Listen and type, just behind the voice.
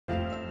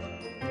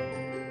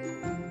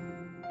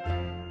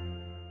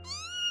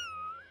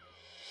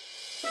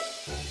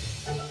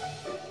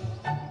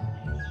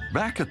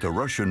Back at the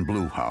Russian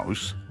Blue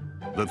House,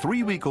 the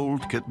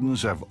 3-week-old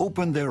kittens have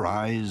opened their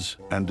eyes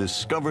and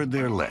discovered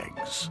their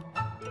legs.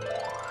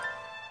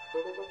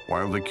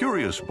 While the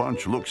curious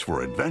bunch looks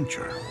for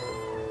adventure,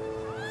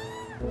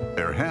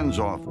 their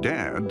hands-off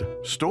dad,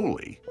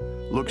 Stoli,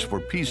 looks for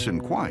peace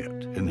and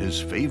quiet in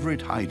his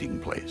favorite hiding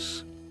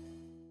place.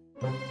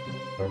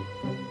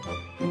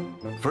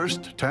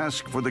 First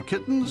task for the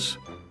kittens,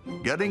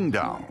 getting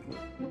down.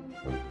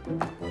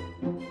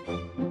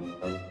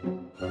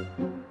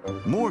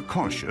 More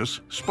cautious,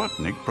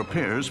 Sputnik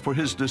prepares for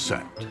his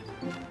descent.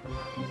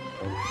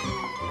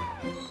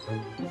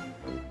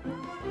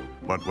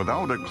 But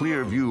without a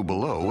clear view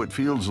below, it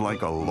feels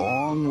like a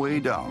long way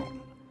down.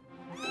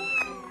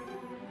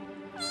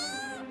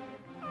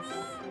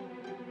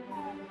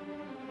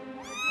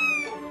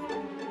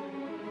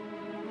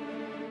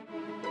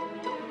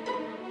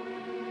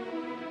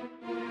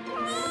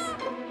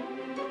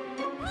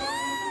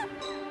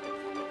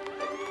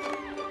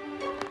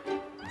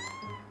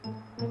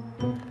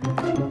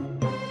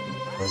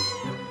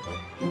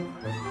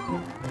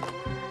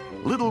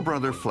 Little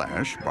brother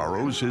Flash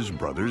borrows his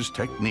brother's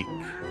technique.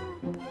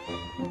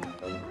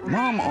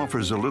 Mom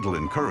offers a little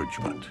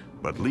encouragement,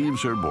 but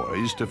leaves her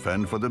boys to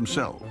fend for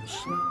themselves.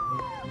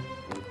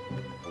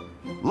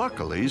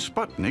 Luckily,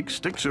 Sputnik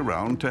sticks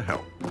around to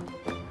help.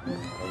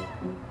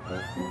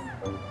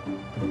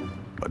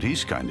 But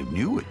he's kind of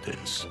new at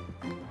this.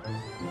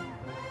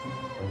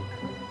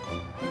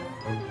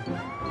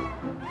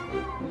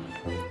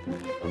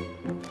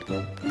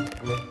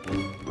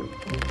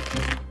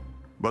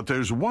 But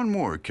there's one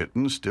more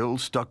kitten still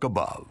stuck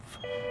above.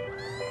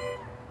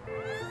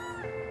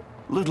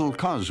 Little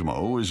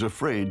Cosmo is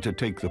afraid to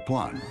take the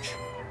plunge.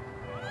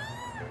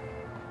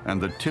 And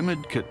the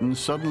timid kitten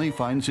suddenly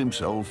finds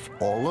himself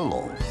all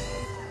alone.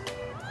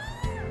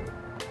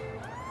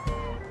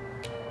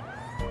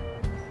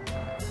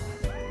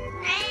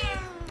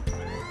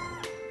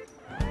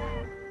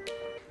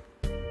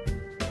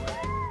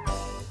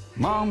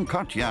 Mom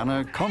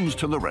Katyana comes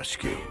to the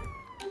rescue.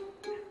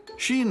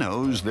 She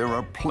knows there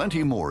are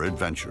plenty more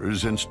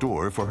adventures in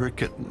store for her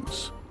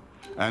kittens.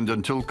 And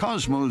until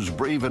Cosmo's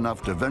brave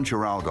enough to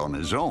venture out on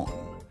his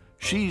own,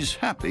 she's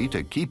happy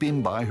to keep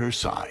him by her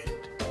side.